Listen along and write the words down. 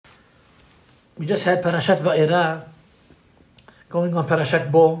We just had Parashat Va'era, going on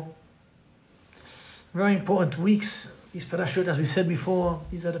Parashat Bo. Very important weeks. These parashot, as we said before,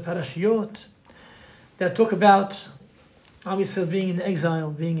 these are the parashiyot that talk about, obviously, being in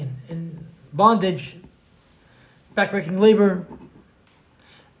exile, being in bondage, backbreaking labor,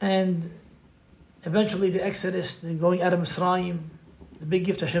 and eventually the Exodus, the going out of Mitzrayim, the big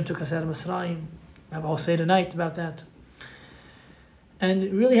gift Hashem took us out of Mitzrayim. I will say tonight about that. And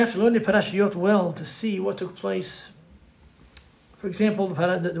you really have to learn the parashiyot well to see what took place. For example,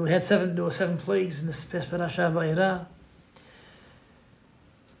 there were 7 plagues in this parasha Va'era.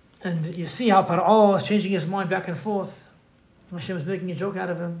 And you see how Paro is changing his mind back and forth. Hashem is making a joke out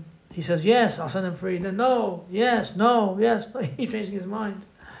of him. He says, yes, I'll send him free. Then no, yes, no, yes. No. He's changing his mind.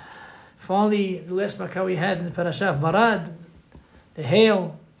 Finally, the last Makkah we had in the parasha of Barad, the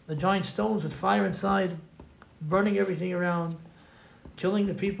hail, the giant stones with fire inside, burning everything around, killing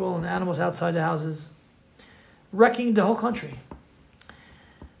the people and the animals outside the houses, wrecking the whole country.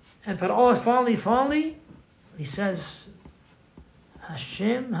 And Paro finally, he says,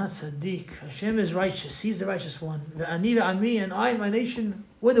 Hashem HaTzadik, Hashem is righteous, He's the righteous one. Ve'ani ve'ami, and I and my nation,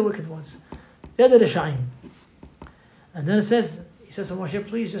 we're the wicked ones. They're the Rishaim. And then he says to Moshe,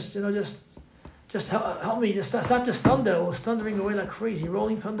 please just help me, just stop this thunder. It was thundering away like crazy,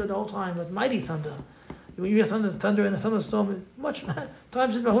 rolling thunder the whole time, but mighty thunder. When you hear thunder in a thunderstorm, much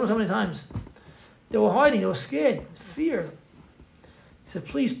times it's been so many times. They were hiding, they were scared, fear. He said,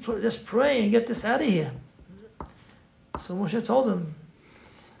 please just pray and get this out of here. So Moshe told him,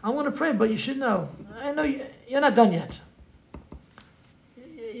 I'm going to pray, but you should know. I know you're not done yet.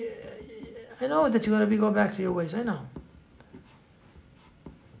 I know that you're going to go back to your ways. I know.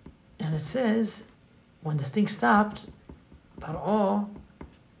 And it says, when the thing stopped, Paro,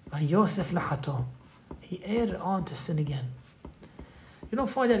 Yosef lahato, he added on to sin again. You don't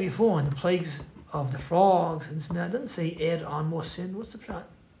find that before in the plagues of the frogs and it doesn't say he added on more sin. What's the pshat?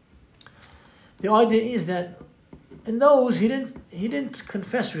 The idea is that in those he didn't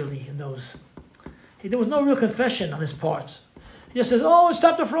confess really. In those, there was no real confession on his part. He just says, "Oh,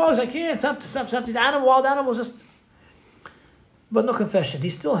 stop the frogs! I can't stop these wild animals." But no confession. He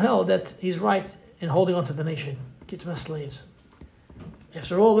still held that he's right in holding on to the nation, keep them as slaves.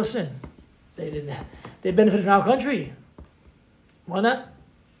 After all, listen, they benefited from our country. Why not?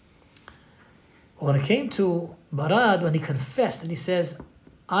 When it came to Barad, when he confessed and he says,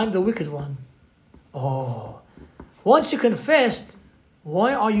 I'm the wicked one. Oh, once you confessed,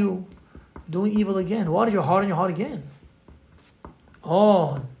 why are you doing evil again? Why did you harden your heart again?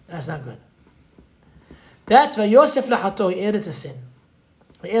 Oh, that's not good. That's why Yosef lahato, he added to sin.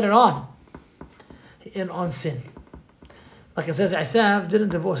 He added on. He added on sin. Like it says, Esav didn't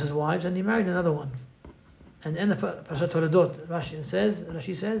divorce his wives and he married another one. And in the Parashat Toledot, Rashi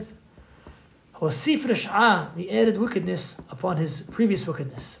says, Hosif Rish'ah, he added wickedness upon his previous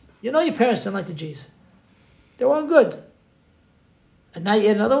wickedness. You know your parents didn't like the Jews. They weren't good. And now you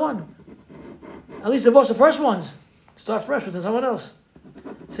add another one. At least divorce the first ones. Start fresh with someone else.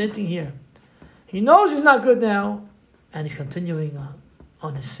 Same thing here. He knows he's not good now, and he's continuing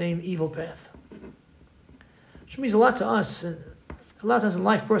on his same evil path. Which means a lot to us. A lot of times in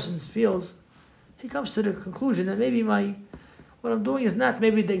life, person feels, he comes to the conclusion that maybe what I'm doing is not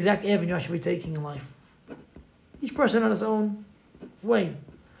maybe the exact avenue I should be taking in life. Each person on his own way.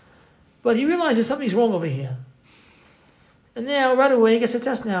 But he realizes something's wrong over here. And now, right away, he gets a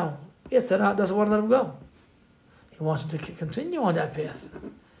test now. Yetzirah doesn't want to let him go. He wants him to continue on that path.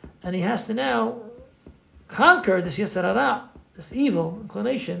 And he has to now conquer this Yetzirah, this evil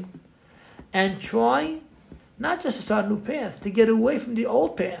inclination, and try not just to start a new path, to get away from the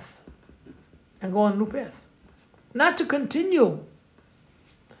old path and go on a new path. Not to continue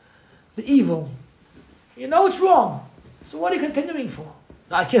the evil. You know it's wrong. So what are you continuing for?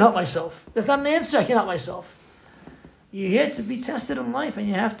 I can't help myself. That's not an answer. I can't help myself. You're here to be tested in life and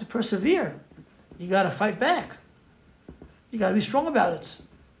you have to persevere. You got to fight back. You got to be strong about it.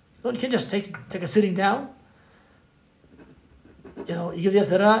 You can't just take a sitting down. You give the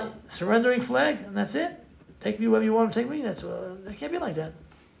Yetzirah surrendering flag and that's it. Take me wherever you want to take me. That can't be like that.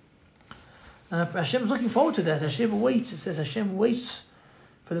 And Hashem is looking forward to that. Hashem waits. It says Hashem waits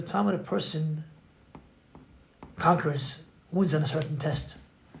for the time when a person conquers, wins on a certain test.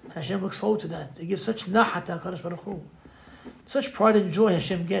 Hashem looks forward to that. It gives such nahat to HaKadosh Baruch Hu. Such pride and joy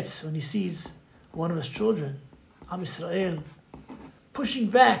Hashem gets when he sees one of his children, Am Yisrael, pushing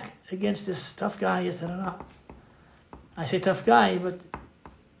back against this tough guy, Yetzirah. I say tough guy, but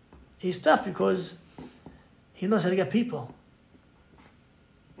he's tough because he knows how to get people.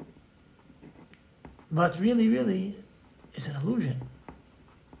 But really, it's an illusion.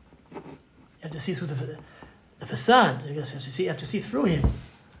 You have have to see through the facade. You have to see through him.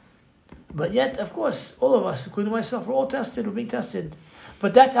 But yet, of course, all of us, including myself, we're all tested. We're being tested.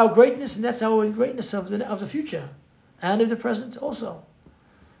 But that's our greatness, and that's our greatness of the future, and of the present also.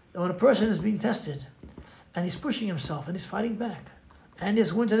 And when a person is being tested, and he's pushing himself, and he's fighting back, and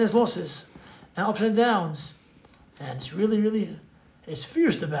there's wins and there's losses, and ups and downs, and it's really, it's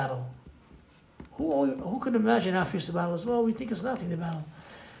fierce, the battle. Who could imagine how fierce the battle is? Well, we think it's nothing, the battle.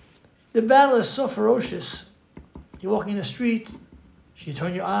 The battle is so ferocious. You're walking in the street, you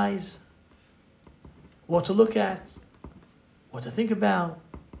turn your eyes, what to look at, what to think about.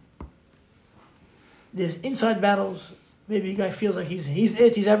 There's inside battles. Maybe a guy feels like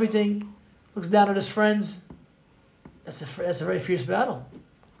he's everything, looks down at his friends. That's a very fierce battle.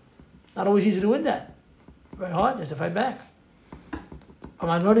 Not always easy to win that. Very hard. You have to fight back. Am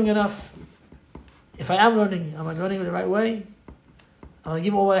I learning enough? If I am learning, am I learning the right way? Am I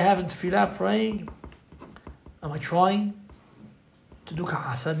giving all what I have in tefillah, praying? Am I trying to do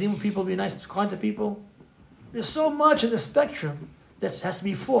hasadim with people, be nice, kind to people? There's so much in the spectrum that has to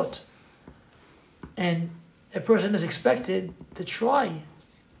be fought. And a person is expected to try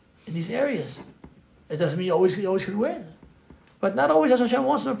in these areas. It doesn't mean you always could win. But not always that's what Hashem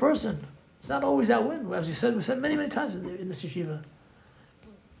wants from a person. It's not always that win. As we said many times in this yeshiva.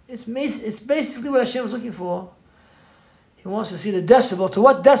 It's basically what Hashem was looking for. He wants to see the decibel. To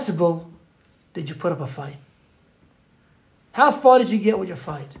what decibel did you put up a fight? How far did you get with your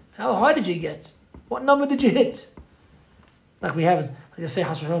fight? How hard did you get? What number did you hit? Like we have, like I say,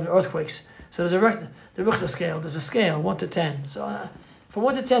 earthquakes. So there's the Richter scale. There's a scale, 1 to 10. So from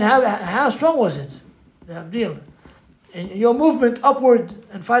 1 to 10, how strong was it? The deal. And your movement upward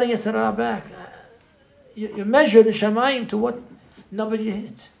and fighting against it on our back. You measure the Shamayim to what number you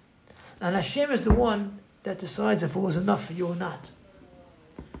hit. And Hashem is the one that decides if it was enough for you or not.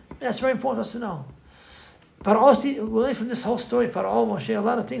 That's very important for us to know. But we learn from this whole story, Paro, Moshe, a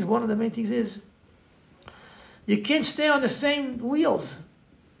lot of things. One of the main things is you can't stay on the same wheels.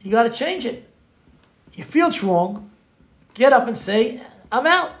 You got to change it. You feel it's wrong, get up and say, I'm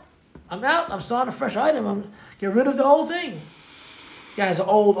out. I'm starting a fresh item. Get rid of the old thing. Guys, an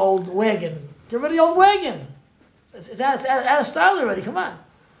old wagon. Get rid of the old wagon. It's out of style already. Come on.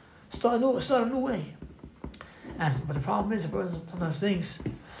 Start a new way. But the problem is, a person sometimes thinks,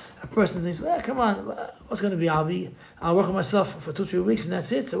 well, come on, what's going to be? I'll work on myself for 2-3 weeks and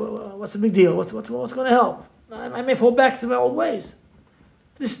that's it. So what's the big deal? What's going to help? I may fall back to my old ways.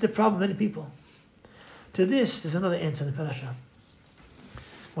 This is the problem of many people. To this, there's another answer in the parasha.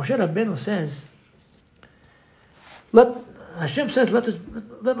 Moshe Rabbeinu says, Hashem says,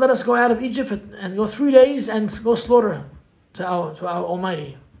 let us go out of Egypt and go 3 days and go slaughter to our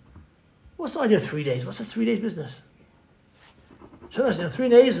Almighty. What's the idea of 3 days? What's this 3 days business? So 3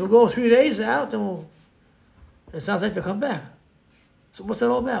 days, we'll go 3 days out and it sounds like they'll come back. So what's that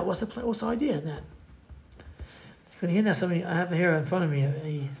all about? What's the plan? What's the idea in that? You can hear now somebody, I have here in front of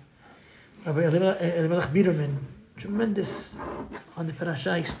me, Rabbi Elimelech Biederman, tremendous, on the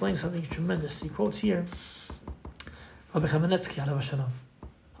parasha, he explains something tremendous. He quotes here, Rabbi Chamenetsky, Alav Shalom,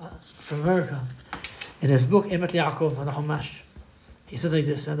 from America, in his book, Emet Yaakov, on the Chumash. He says like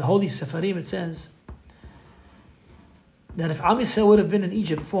this, and the Holy Sefarim, it says, that if Am Yisrael would have been in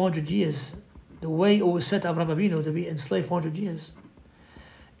Egypt 400 years, the way it was set to Avraham Avinu to be enslaved 400 years,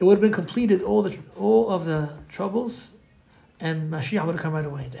 it would have been completed all of the troubles, and Mashiach would have come right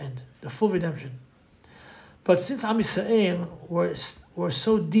away at the end, the full redemption. But since Am Yisrael were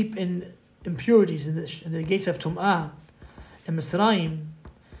so deep in impurities in the gates of Tum'ah and Mitzrayim,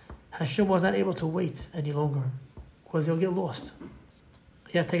 Hashem was not able to wait any longer because they'll get lost.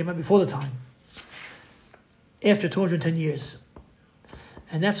 He had to take them out before the time, after 210 years.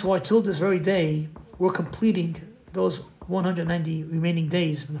 And that's why till this very day, we're completing those 190 remaining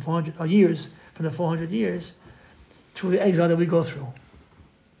days from the 400 years through the exile that we go through.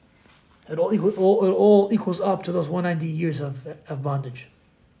 It all equals up to those 190 years of bondage.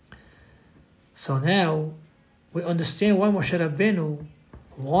 So now we understand why Moshe Rabbeinu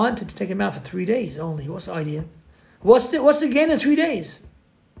wanted to take him out for 3 days only. What's the idea? What's the gain in 3 days?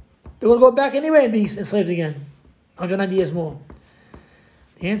 They're going to go back anyway and be enslaved again. 190 years more.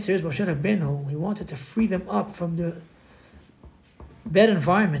 The answer is Moshe Rabbeinu, he wanted to free them up from the bad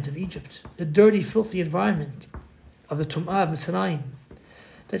environment of Egypt, the dirty, filthy environment of the Tum'ah of Mitzrayim.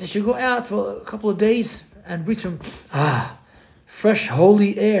 That they should go out for a couple of days and breathe from fresh,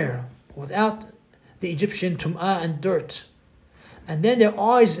 holy air without the Egyptian Tum'ah and dirt. And then their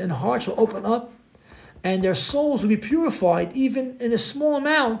eyes and hearts will open up and their souls will be purified even in a small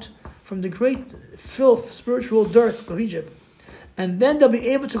amount from the great filth, spiritual dirt of Egypt. And then they'll be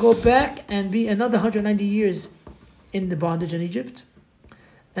able to go back and be another 190 years in the bondage in Egypt.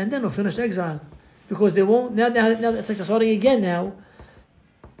 And then we'll finish the exile. Because they won't, now it's like they're starting again now.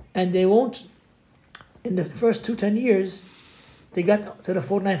 And they won't, in the first 10 years, they got to the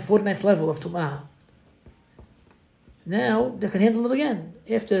 49th level of Tum'ah. Now they can handle it again.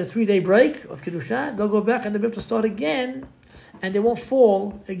 After a 3-day break of Kedusha, they'll go back and they'll be able to start again, and they won't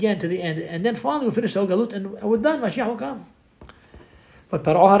fall again to the end. And then finally we'll finish the Galut and we're done. Mashiach will come. But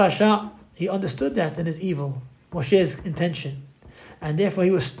Paro HaRasha, he understood that in his evil, Moshe's intention. And therefore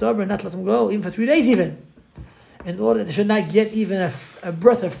he was stubborn not to let him go, even for 3 days even, in order that they should not get even a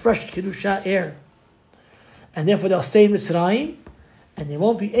breath of fresh Kedusha air. And therefore they'll stay in Mitzrayim, and they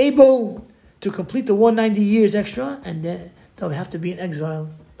won't be able to complete the 190 years extra, and then they'll have to be in exile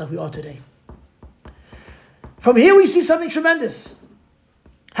like we are today. From here we see something tremendous.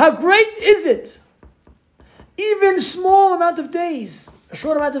 How great is it? Even small amount of days, a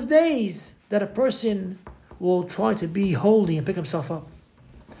short amount of days, that a person will try to be holy and pick himself up.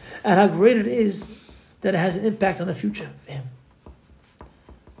 And how great it is that it has an impact on the future for him.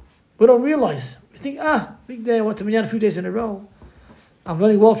 We don't realize. We think, big day, I went to Minyan a few days in a row. I'm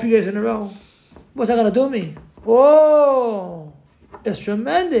running well a few days in a row. What's that going to do me? Oh, it's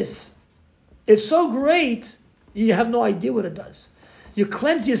tremendous. It's so great, you have no idea what it does. You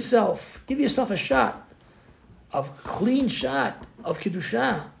cleanse yourself, give yourself a shot, clean shot of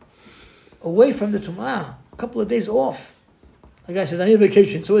Kedusha, away from the Tum'ah, a couple of days off. The guy says, I need a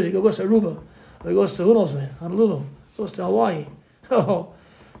vacation. So he goes to Aruba, or he goes to who knows where, Honolulu, goes to Hawaii. Oh,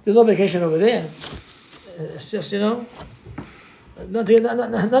 there's no vacation over there. It's just, nothing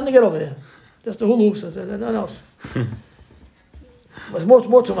to get over there. Just the hula hoops, nothing else. It's more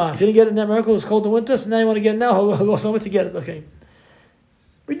Tum'ah. If you didn't get it in America, it was cold in winter, so now you want to get it now, I'll go somewhere to get it. Okay.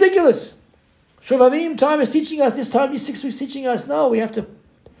 Ridiculous. Shovavim time is teaching us, this time, these 6 weeks teaching us, no, we have to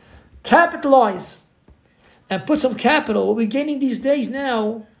capitalize and put some capital. What we're gaining these days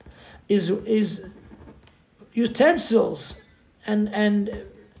now is utensils and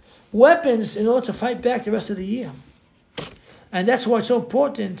weapons in order to fight back the rest of the year. And that's why it's so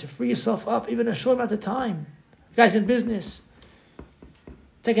important to free yourself up, even a short amount of time. Guys in business,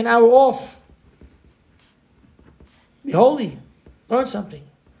 take an hour off. Be holy. Learn something.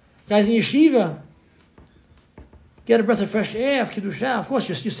 Guys in yeshiva, get a breath of fresh air of Kedusha. Of course,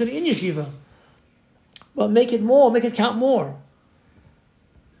 you're sitting in yeshiva. But make it more, make it count more.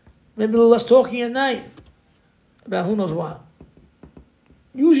 Maybe a little less talking at night about who knows what.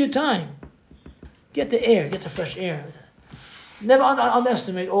 Use your time. Get the air, get the fresh air. Never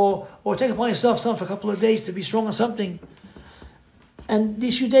underestimate or take upon yourself something for a couple of days to be strong on something. And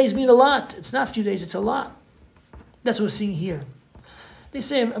these few days mean a lot. It's not a few days, it's a lot. That's what we're seeing here. They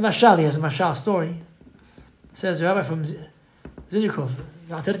say, Mashal, he has a Mashal story. It says, the rabbi from Zidikov,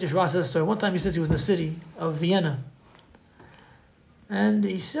 says a story. One time he says he was in the city of Vienna. And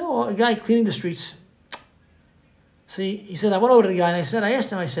he saw a guy cleaning the streets. So he said, I went over to the guy and I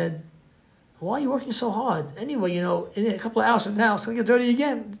asked him, I said, why are you working so hard? Anyway, in a couple of hours from now, it's going to get dirty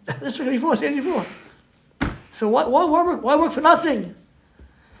again. This week before, same before. So why work for nothing?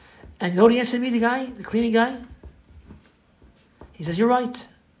 And you know what he answered me, the cleaning guy? He says, you're right.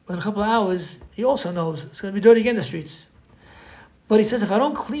 But in a couple of hours, he also knows it's going to be dirty again, the streets. But he says, if I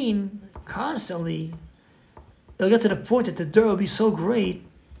don't clean constantly, it'll get to the point that the dirt will be so great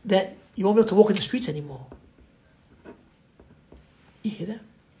that you won't be able to walk in the streets anymore. You hear that?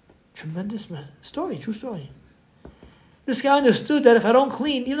 Tremendous story, true story. This guy understood that if I don't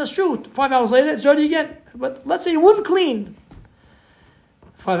clean, even that's true, 5 hours later, it's dirty again. But let's say you wouldn't clean.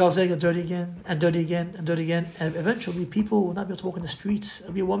 5 hours later, it's dirty again, and dirty again, and dirty again. And eventually, people will not be able to walk in the streets.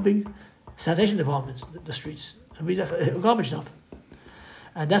 It'll be one big sanitation department, the streets. It'll be like a garbage dump.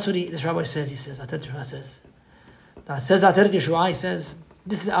 And that's what this rabbi says. He says, Ateret says, Yeshua, he says,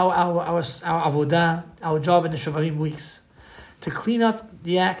 this is our avodah, our job in the Shovavim weeks. To clean up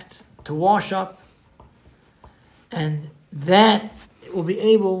the act, to wash up, and that will be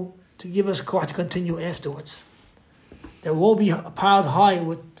able to give us koach to continue afterwards. That won't be piled high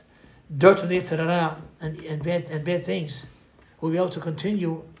with dirt from the Yetzer Hara and bad things. We'll be able to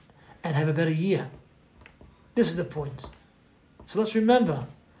continue and have a better year. This is the point. So let's remember,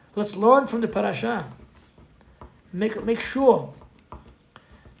 let's learn from the parasha. Make sure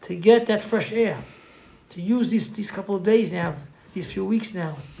to get that fresh air, to use these couple of days now, these few weeks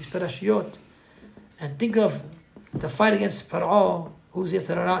now, these parashiyot, and think of the fight against Paro, who's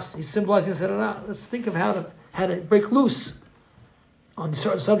Yetzer Hara. He's symbolizing Yetzer Hara. Let's think of how to break loose on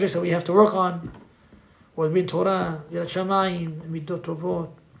certain subjects that we have to work on, whether it be Torah, Yirat Shamayim, Midot Tovot,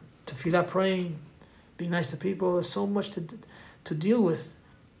 Tefillah, praying, being nice to people. There's so much to to deal with.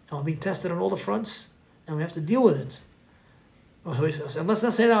 And we're being tested on all the fronts, and we have to deal with it. And let's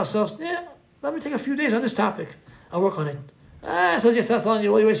not say to ourselves, let me take a few days on this topic. I'll work on it. So just that's on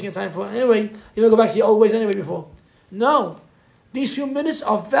you. What are you wasting your time for? Anyway, you're going to go back to your old ways anyway before. No. These few minutes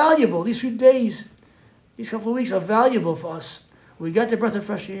are valuable. These few days, these couple of weeks are valuable for us. We got the breath of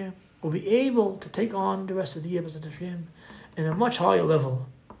fresh air. We'll be able to take on the rest of the year in a much higher level,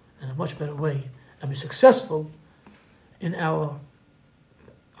 in a much better way, and be successful in our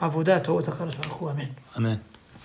avodah Torah. Amen. Amen.